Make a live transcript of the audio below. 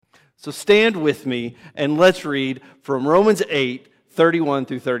So stand with me and let's read from Romans 8, 31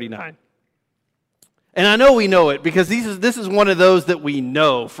 through 39. And I know we know it because this is one of those that we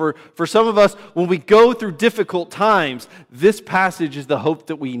know. For some of us, when we go through difficult times, this passage is the hope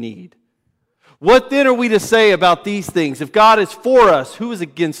that we need. What then are we to say about these things? If God is for us, who is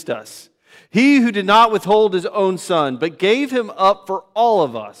against us? He who did not withhold his own Son, but gave him up for all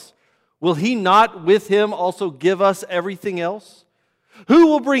of us, will he not with him also give us everything else? Who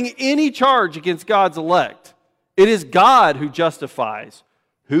will bring any charge against God's elect? It is God who justifies.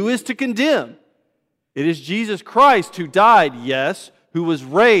 Who is to condemn? It is Jesus Christ who died, yes, who was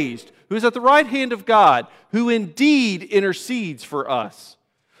raised, who is at the right hand of God, who indeed intercedes for us.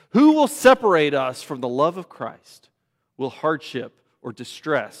 Who will separate us from the love of Christ? Will hardship or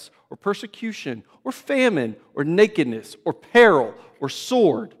distress or persecution or famine or nakedness or peril or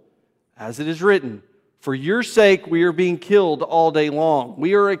sword? As it is written, for your sake we are being killed all day long.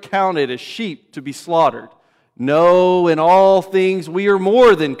 We are accounted as sheep to be slaughtered. No, in all things we are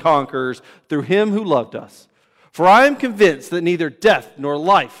more than conquerors through him who loved us. For I am convinced that neither death, nor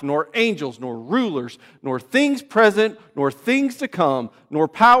life, nor angels, nor rulers, nor things present, nor things to come, nor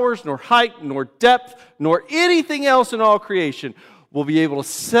powers, nor height, nor depth, nor anything else in all creation will be able to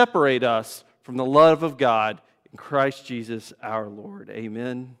separate us from the love of God in Christ Jesus our Lord.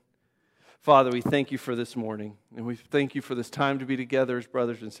 Amen. Father, we thank you for this morning, and we thank you for this time to be together as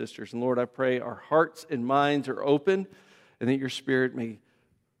brothers and sisters. And Lord, I pray our hearts and minds are open, and that your Spirit may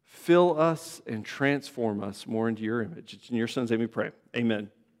fill us and transform us more into your image. It's in your Son's name we pray.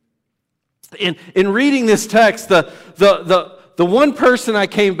 Amen. In reading this text, the one person I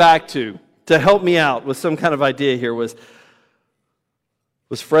came back to help me out with some kind of idea here was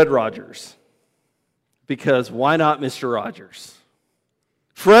Fred Rogers. Because why not Mr. Rogers?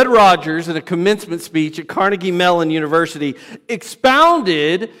 Fred Rogers, in a commencement speech at Carnegie Mellon University,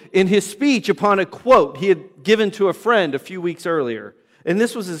 expounded in his speech upon a quote he had given to a friend a few weeks earlier. And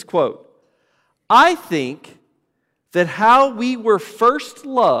this was his quote. I think that how we were first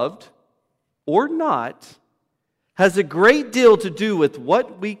loved, or not, has a great deal to do with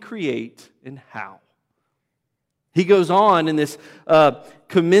what we create and how. He goes on in this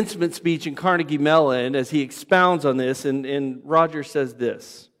commencement speech in Carnegie Mellon as he expounds on this, and Rogers says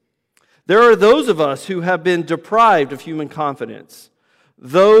this. There are those of us who have been deprived of human confidence,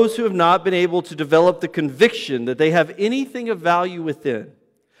 those who have not been able to develop the conviction that they have anything of value within.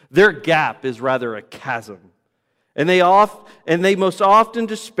 Their gap is rather a chasm, and they most often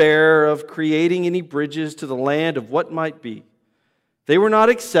despair of creating any bridges to the land of what might be. They were not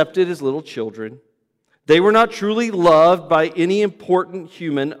accepted as little children. They were not truly loved by any important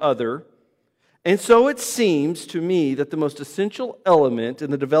human other. And so it seems to me that the most essential element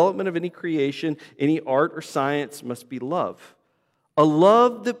in the development of any creation, any art or science, must be love. A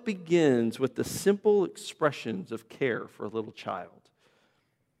love that begins with the simple expressions of care for a little child.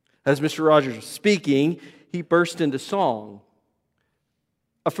 As Mr. Rogers was speaking, he burst into song,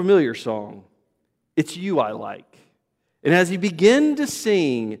 a familiar song, It's You I Like. And as he began to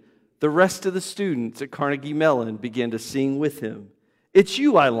sing, the rest of the students at Carnegie Mellon began to sing with him. It's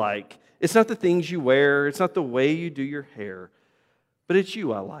you I like. It's not the things you wear. It's not the way you do your hair. But it's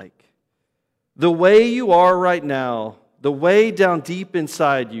you I like. The way you are right now. The way down deep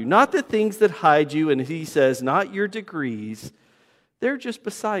inside you. Not the things that hide you. And he says, not your degrees. They're just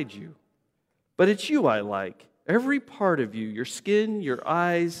beside you. But it's you I like. Every part of you. Your skin, your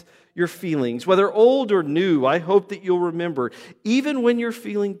eyes, your feelings, whether old or new, I hope that you'll remember, even when you're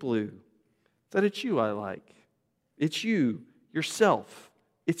feeling blue, that it's you I like. It's you, yourself.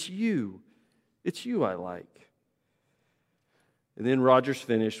 It's you. It's you I like. And then Rogers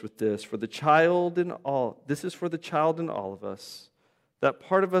finished with this, this is for the child in all of us, that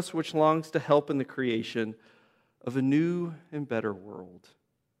part of us which longs to help in the creation of a new and better world.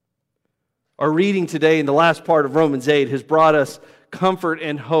 Our reading today in the last part of Romans 8 has brought us comfort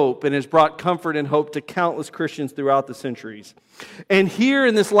and hope, and has brought comfort and hope to countless Christians throughout the centuries. And here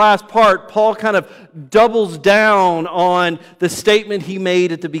in this last part, Paul kind of doubles down on the statement he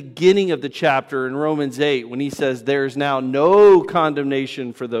made at the beginning of the chapter in Romans 8 when he says, there is now no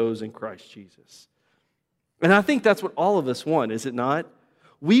condemnation for those in Christ Jesus. And I think that's what all of us want, is it not?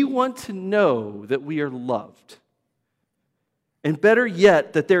 We want to know that we are loved. And better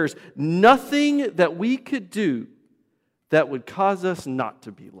yet, that there's nothing that we could do that would cause us not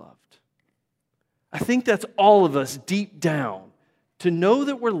to be loved. I think that's all of us deep down, to know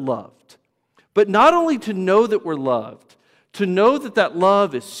that we're loved. But not only to know that we're loved, to know that that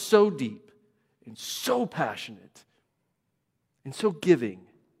love is so deep and so passionate and so giving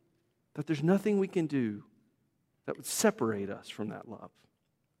that there's nothing we can do that would separate us from that love.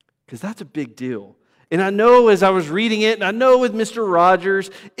 Because that's a big deal. And I know as I was reading it, and I know with Mr. Rogers,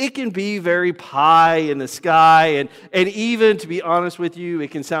 it can be very pie in the sky, and even, to be honest with you,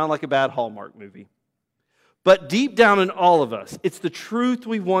 it can sound like a bad Hallmark movie. But deep down in all of us, it's the truth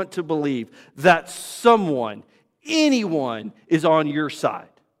we want to believe that someone, anyone, is on your side.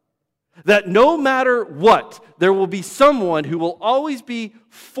 That no matter what, there will be someone who will always be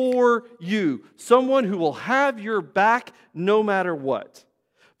for you. Someone who will have your back no matter what.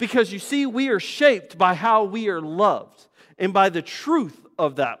 Because you see, we are shaped by how we are loved and by the truth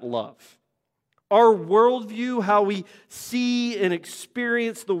of that love. Our worldview, how we see and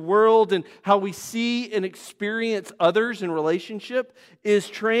experience the world and how we see and experience others in relationship is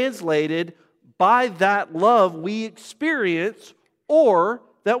translated by that love we experience or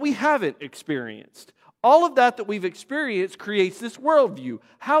that we haven't experienced. All of that we've experienced creates this worldview,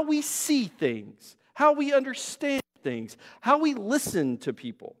 how we see things, how we understand things, how we listen to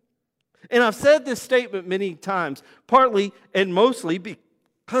people. And I've said this statement many times, partly and mostly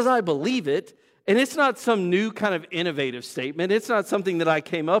because I believe it, and it's not some new kind of innovative statement. It's not something that I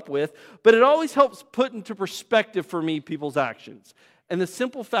came up with, but it always helps put into perspective for me people's actions. And the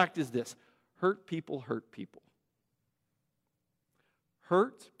simple fact is this: hurt people hurt people.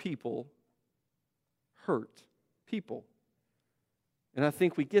 Hurt people hurt people. And I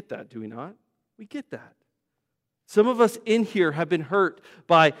think we get that, do we not? We get that. Some of us in here have been hurt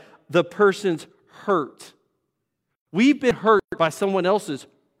by the person's hurt. We've been hurt by someone else's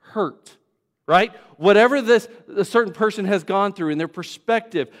hurt, right? Whatever a certain person has gone through in their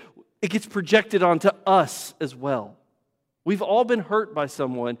perspective, it gets projected onto us as well. We've all been hurt by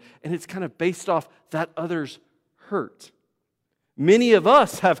someone, and it's kind of based off that other's hurt. Many of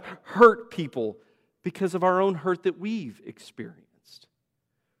us have hurt people because of our own hurt that we've experienced.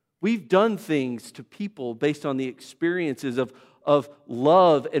 We've done things to people based on the experiences of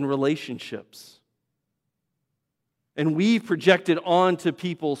love and relationships. And we've projected onto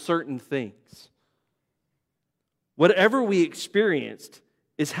people certain things. Whatever we experienced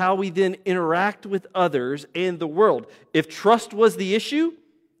is how we then interact with others and the world. If trust was the issue,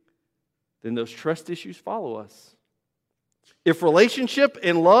 then those trust issues follow us. If relationship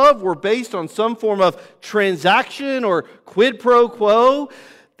and love were based on some form of transaction or quid pro quo,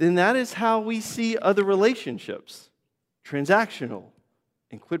 then that is how we see other relationships. Transactional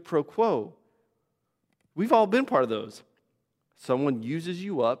and quid pro quo. We've all been part of those. Someone uses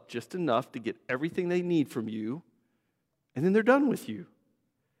you up just enough to get everything they need from you, and then they're done with you.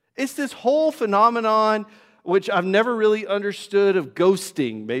 It's this whole phenomenon which I've never really understood of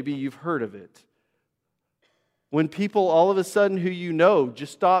ghosting. Maybe you've heard of it. When people all of a sudden who you know you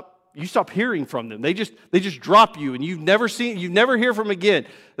stop hearing from them. They just drop you, and you never hear from them again.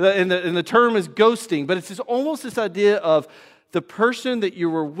 And the term is ghosting, but it's almost this idea of the person that you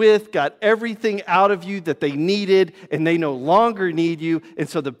were with got everything out of you that they needed, and they no longer need you. And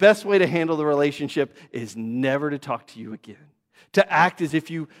so the best way to handle the relationship is never to talk to you again. To act as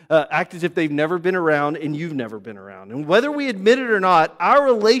if they've never been around and you've never been around. And whether we admit it or not, our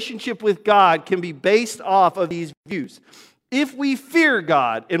relationship with God can be based off of these views. If we fear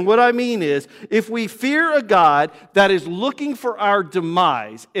God, and what I mean is, if we fear a God that is looking for our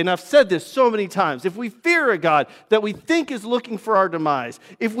demise, and I've said this so many times, if we fear a God that we think is looking for our demise,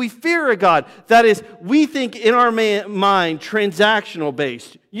 if we fear a God that is, we think in our mind, transactional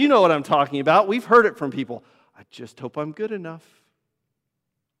based, you know what I'm talking about. We've heard it from people. I just hope I'm good enough.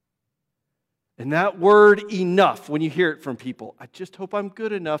 And that word enough, when you hear it from people, I just hope I'm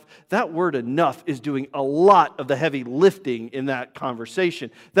good enough, that word enough is doing a lot of the heavy lifting in that conversation.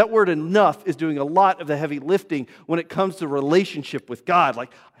 That word enough is doing a lot of the heavy lifting when it comes to relationship with God.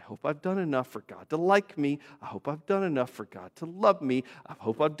 Like, I hope I've done enough for God to like me. I hope I've done enough for God to love me. I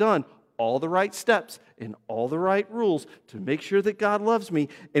hope I've done all the right steps and all the right rules to make sure that God loves me.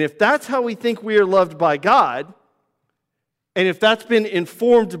 And if that's how we think we are loved by God, and if that's been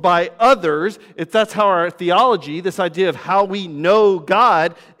informed by others, if that's how our theology, this idea of how we know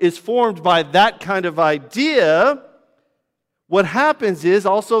God, is formed by that kind of idea, what happens is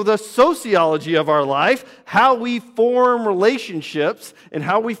also the sociology of our life, how we form relationships and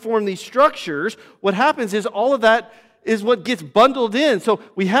how we form these structures, what happens is all of that is what gets bundled in. So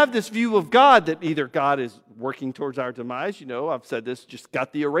we have this view of God that either God is working towards our demise, you know, I've said this, just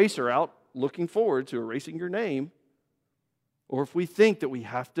got the eraser out, looking forward to erasing your name. Or if we think that we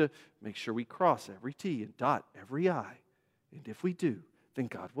have to make sure we cross every T and dot every I. And if we do, then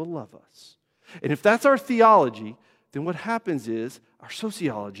God will love us. And if that's our theology, then what happens is our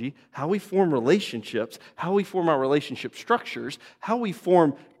sociology, how we form relationships, how we form our relationship structures, how we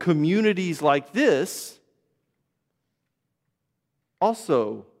form communities like this,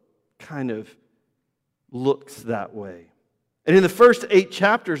 also kind of looks that way. And in the first 8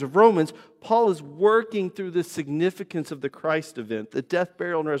 chapters of Romans, Paul is working through the significance of the Christ event, the death,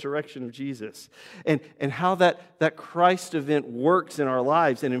 burial, and resurrection of Jesus, and how that Christ event works in our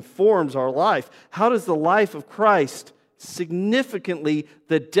lives and informs our life. How does the life of Christ, significantly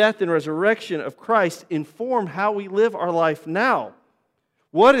the death and resurrection of Christ, inform how we live our life now?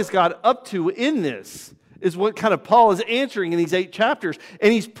 What is God up to in this? Is what kind of Paul is answering in these 8 chapters.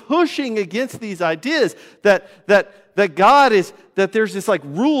 And he's pushing against these ideas that God is, that there's this like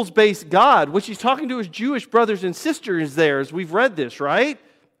rules-based God, which he's talking to his Jewish brothers and sisters there as we've read this, right?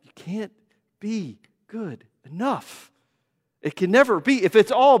 You can't be good enough. It can never be. If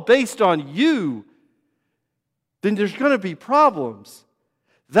it's all based on you, then there's going to be problems.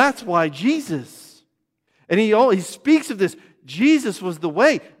 That's why Jesus, and he speaks of this, Jesus was the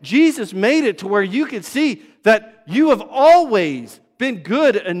way. Jesus made it to where you could see that you have always been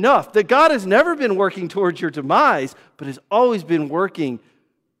good enough. That God has never been working towards your demise, but has always been working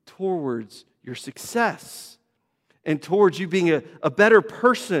towards your success and towards you being a better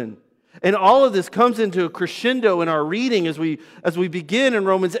person. And all of this comes into a crescendo in our reading as we begin in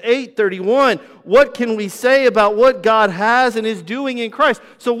Romans 8:31. What can we say about what God has and is doing in Christ?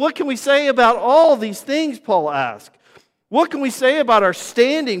 So what can we say about all these things, Paul asks? What can we say about our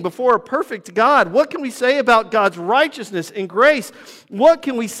standing before a perfect God? What can we say about God's righteousness and grace? What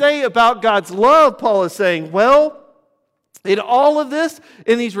can we say about God's love, Paul is saying? Well, in all of this,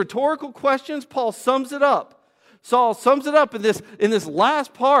 in these rhetorical questions, Paul sums it up. Saul sums it up in this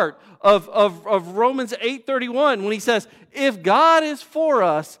last part of Romans 8:31 when he says, if God is for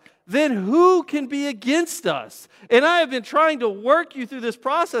us, then who can be against us? And I have been trying to work you through this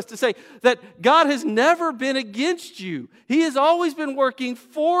process to say that God has never been against you. He has always been working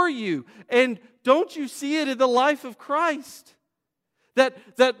for you. And don't you see it in the life of Christ?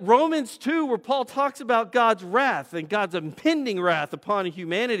 That Romans 2, where Paul talks about God's wrath and God's impending wrath upon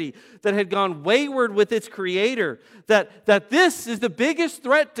humanity that had gone wayward with its Creator, that this is the biggest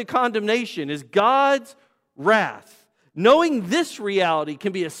threat to condemnation, is God's wrath. Knowing this reality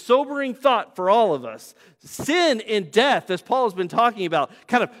can be a sobering thought for all of us. Sin and death, as Paul has been talking about,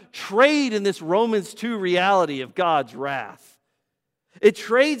 kind of trade in this Romans 2 reality of God's wrath. It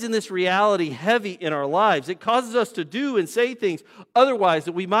trades in this reality heavy in our lives. It causes us to do and say things otherwise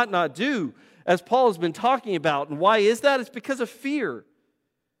that we might not do, as Paul has been talking about. And why is that? It's because of fear.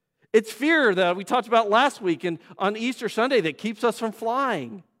 It's fear that we talked about last week and on Easter Sunday that keeps us from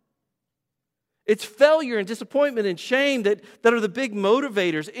flying. It's failure and disappointment and shame that are the big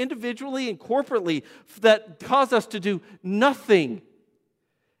motivators, individually and corporately, that cause us to do nothing.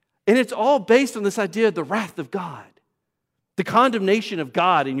 And it's all based on this idea of the wrath of God, the condemnation of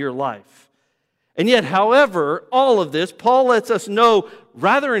God in your life. And yet, however, all of this, Paul lets us know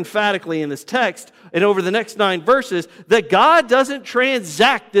rather emphatically in this text and over the next 9 verses that God doesn't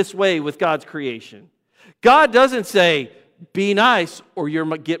transact this way with God's creation. God doesn't say, be nice or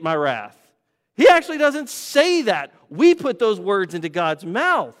you'll get my wrath. He actually doesn't say that. We put those words into God's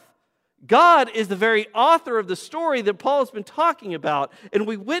mouth. God is the very author of the story that Paul has been talking about, and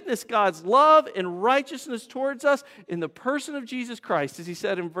we witness God's love and righteousness towards us in the person of Jesus Christ, as he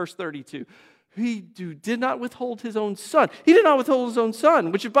said in verse 32. He did not withhold his own son. He did not withhold his own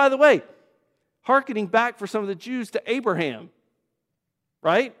son, which is, by the way, hearkening back for some of the Jews to Abraham,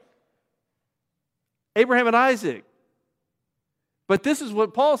 right? Abraham and Isaac. But this is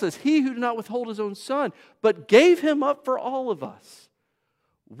what Paul says, he who did not withhold his own son, but gave him up for all of us,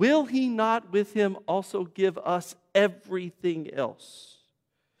 will he not with him also give us everything else?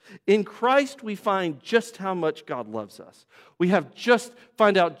 In Christ we find just how much God loves us. We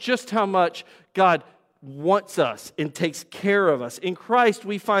find out just how much God wants us and takes care of us. In Christ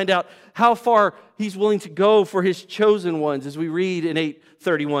we find out how far he's willing to go for his chosen ones, as we read in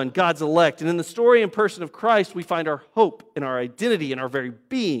 8:31, God's elect. And in the story and person of Christ, we find our hope and our identity and our very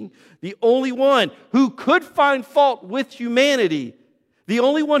being. The only one who could find fault with humanity, the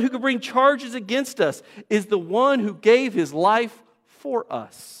only one who could bring charges against us, is the one who gave his life for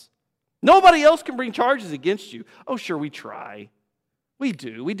us. Nobody else can bring charges against you. Oh, sure, we try. We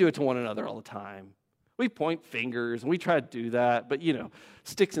do. We do it to one another all the time. We point fingers and we try to do that, but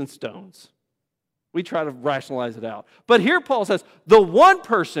sticks and stones. We try to rationalize it out. But here Paul says, the one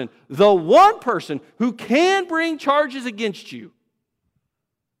person who can bring charges against you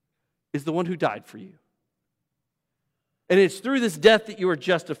is the one who died for you. And it's through this death that you are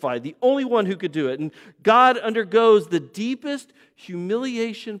justified, the only one who could do it. And God undergoes the deepest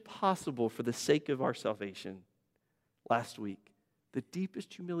humiliation possible for the sake of our salvation. Last week, the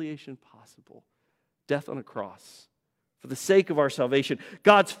deepest humiliation possible. Death on a cross for the sake of our salvation.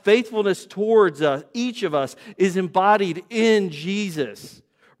 God's faithfulness towards us, each of us, is embodied in Jesus.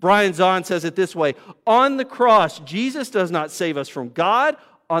 Brian Zahn says it this way: on the cross, Jesus does not save us from God.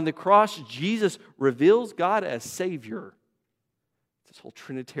 On the cross, Jesus reveals God as Savior. This whole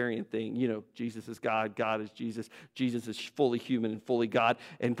Trinitarian thing, Jesus is God, God is Jesus, Jesus is fully human and fully God.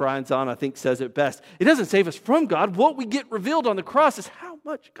 And Brian Zahn, I think, says it best. It doesn't save us from God. What we get revealed on the cross is how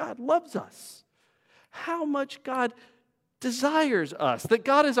much God loves us, how much God desires us, that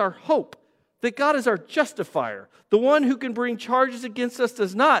God is our hope, that God is our justifier. The one who can bring charges against us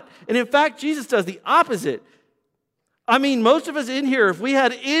does not. And in fact, Jesus does the opposite. I mean, most of us in here, if we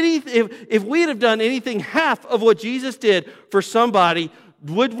had if we had done anything half of what Jesus did for somebody,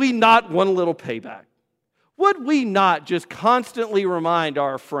 would we not want a little payback? Would we not just constantly remind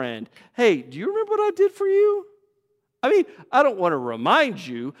our friend, hey, do you remember what I did for you? I mean, I don't want to remind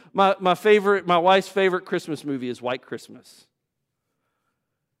you. My wife's favorite Christmas movie is White Christmas.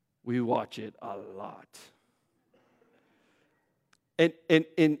 We watch it a lot. And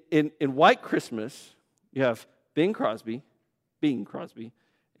in White Christmas, you have Bing Crosby,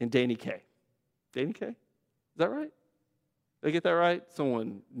 and Danny Kaye. Danny Kaye? Is that right? Did I get that right?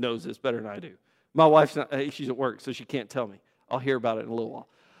 Someone knows this better than I do. My wife's she's at work, so she can't tell me. I'll hear about it in a little while.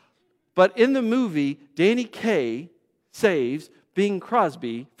 But in the movie, Danny Kaye saves Bing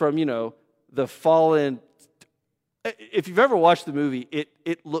Crosby from, the fallen. If you've ever watched the movie,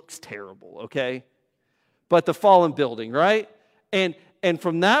 it looks terrible, okay? But the fallen building, right? And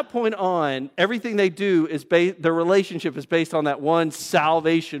from that point on, everything they do is their relationship is based on that one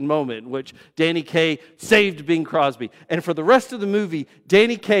salvation moment, which Danny Kaye saved Bing Crosby. And for the rest of the movie,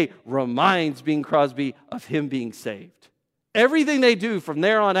 Danny Kaye reminds Bing Crosby of him being saved. Everything they do from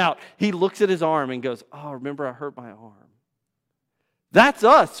there on out, he looks at his arm and goes, oh, remember I hurt my arm. That's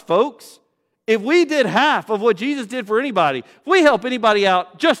us, folks. If we did half of what Jesus did for anybody, if we help anybody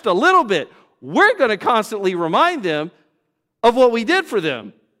out just a little bit, we're going to constantly remind them of what we did for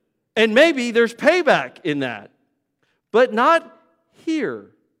them. And maybe there's payback in that. But not here.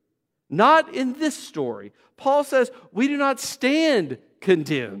 Not in this story. Paul says we do not stand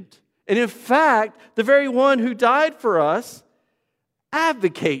condemned. And in fact, the very one who died for us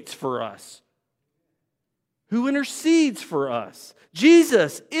advocates for us, who intercedes for us.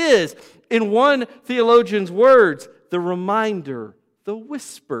 Jesus is, in one theologian's words, the reminder, the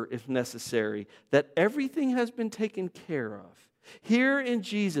whisper, if necessary, that everything has been taken care of. Here in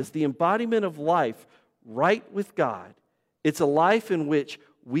Jesus, the embodiment of life right with God. It's a life in which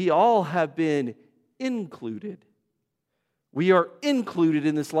we all have been included. We are included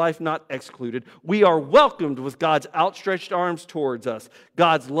in this life, not excluded. We are welcomed with God's outstretched arms towards us.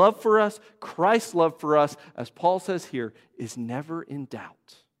 God's love for us, Christ's love for us, as Paul says here, is never in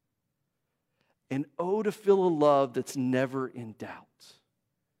doubt. And oh, to feel a love that's never in doubt.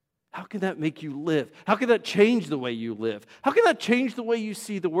 How can that make you live? How can that change the way you live? How can that change the way you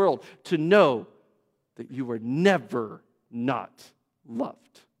see the world? To know that you were never not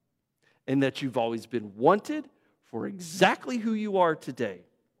loved. And that you've always been wanted for exactly who you are today.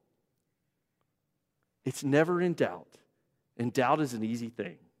 It's never in doubt. And doubt is an easy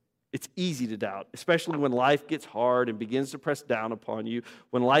thing. It's easy to doubt, especially when life gets hard and begins to press down upon you.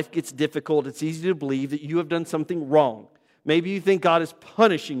 When life gets difficult, it's easy to believe that you have done something wrong. Maybe you think God is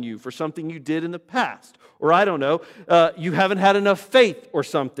punishing you for something you did in the past. Or I don't know, you haven't had enough faith or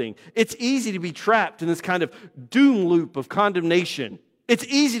something. It's easy to be trapped in this kind of doom loop of condemnation. It's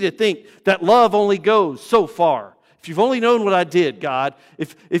easy to think that love only goes so far. If you've only known what I did, God,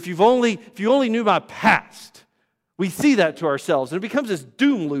 if you only knew my past, we see that to ourselves. And it becomes this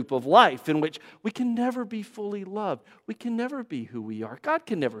doom loop of life in which we can never be fully loved. We can never be who we are. God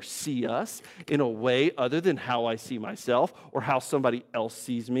can never see us in a way other than how I see myself or how somebody else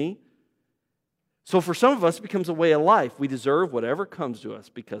sees me. So for some of us, it becomes a way of life. We deserve whatever comes to us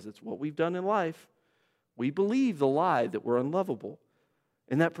because it's what we've done in life. We believe the lie that we're unlovable.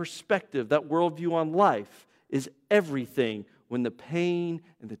 And that perspective, that worldview on life is everything when the pain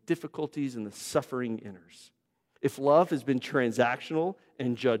and the difficulties and the suffering enters. If love has been transactional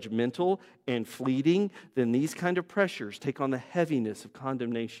and judgmental and fleeting, then these kind of pressures take on the heaviness of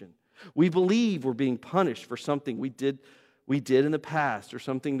condemnation. We believe we're being punished for something we did in the past or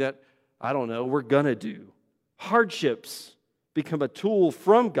something that, I don't know, we're going to do. Hardships become a tool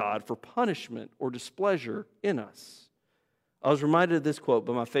from God for punishment or displeasure in us. I was reminded of this quote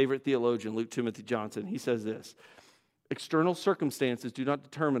by my favorite theologian, Luke Timothy Johnson. He says this: external circumstances do not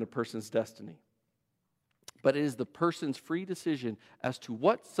determine a person's destiny, but it is the person's free decision as to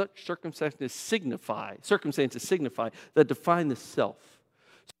what such circumstances signify that define the self.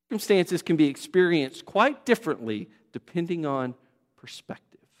 Circumstances can be experienced quite differently depending on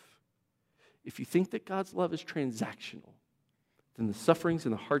perspective. If you think that God's love is transactional, then the sufferings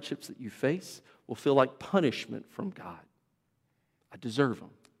and the hardships that you face will feel like punishment from God. I deserve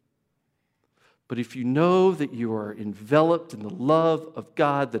them. But if you know that you are enveloped in the love of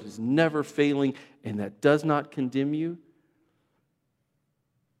God that is never failing and that does not condemn you,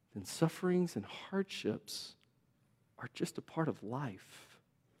 then sufferings and hardships are just a part of life.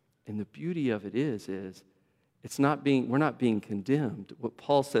 And the beauty of it is we're not being condemned. What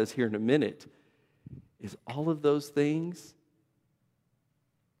Paul says here in a minute is all of those things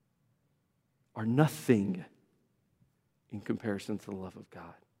are nothing in comparison to the love of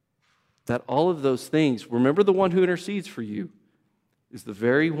God. That all of those things, remember the one who intercedes for you is the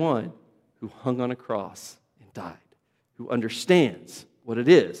very one who hung on a cross and died, who understands what it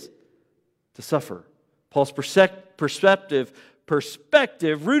is to suffer. Paul's perspective,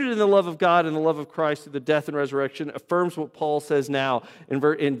 rooted in the love of God and the love of Christ through the death and resurrection, affirms what Paul says now in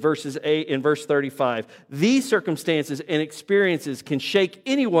verses 8 and verse 35. These circumstances and experiences can shake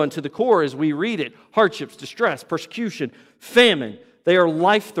anyone to the core as we read it. Hardships, distress, persecution, famine. They are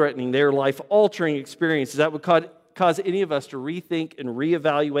life-threatening. They are life-altering experiences that would cause any of us to rethink and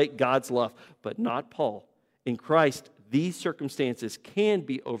reevaluate God's love, but not Paul. In Christ, these circumstances can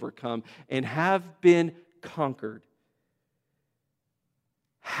be overcome and have been conquered.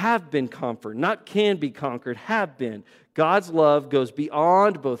 Have been conquered, not can be conquered, have been. God's love goes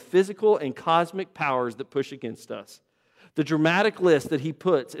beyond both physical and cosmic powers that push against us. The dramatic list that he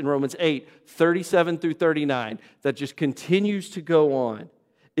puts in Romans 8, 37 through 39, that just continues to go on,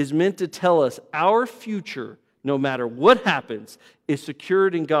 is meant to tell us our future, no matter what happens, is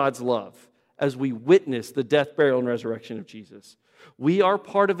secured in God's love as we witness the death, burial, and resurrection of Jesus. We are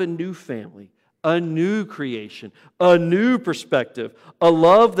part of a new family, a new creation, a new perspective, a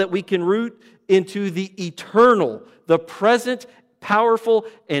love that we can root into the eternal, the present, powerful,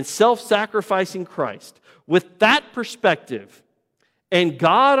 and self-sacrificing Christ. With that perspective and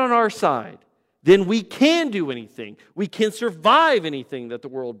God on our side, then we can do anything. We can survive anything that the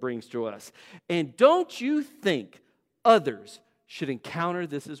world brings to us. And don't you think others should encounter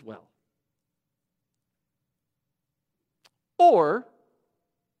this as well? Or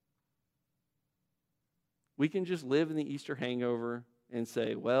we can just live in the Easter hangover and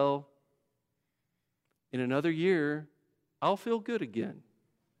say, well, in another year, I'll feel good again.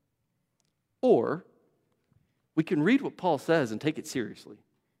 Or we can read what Paul says and take it seriously.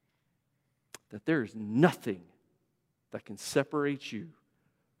 That there is nothing that can separate you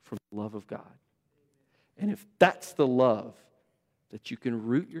from the love of God. And if that's the love that you can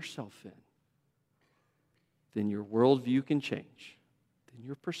root yourself in, then your worldview can change. Then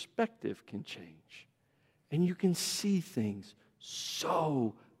your perspective can change. And you can see things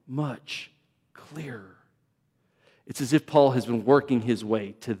so much clearer. It's as if Paul has been working his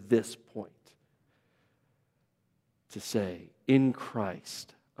way to this point. To say, in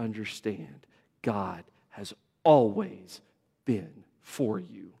Christ, understand, God has always been for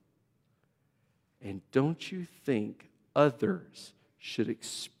you. And don't you think others should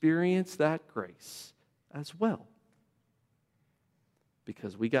experience that grace as well?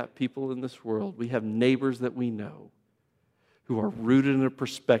 Because we got people in this world, we have neighbors that we know who are rooted in a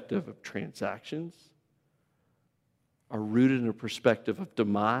perspective of transactions, are rooted in a perspective of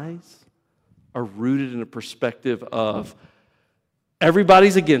demise, are rooted in a perspective of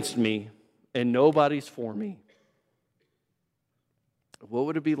everybody's against me and nobody's for me. What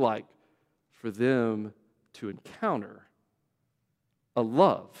would it be like for them to encounter a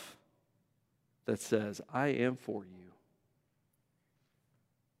love that says, I am for you?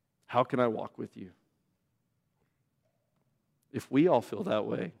 How can I walk with you? If we all feel that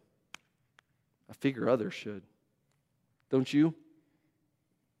way, I figure others should. Don't you?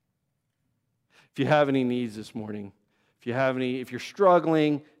 If you have any needs this morning, if you're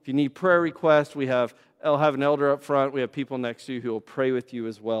struggling, if you need prayer requests, I'll have an elder up front. We have people next to you who will pray with you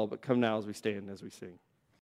as well. But come now as we stand, as we sing.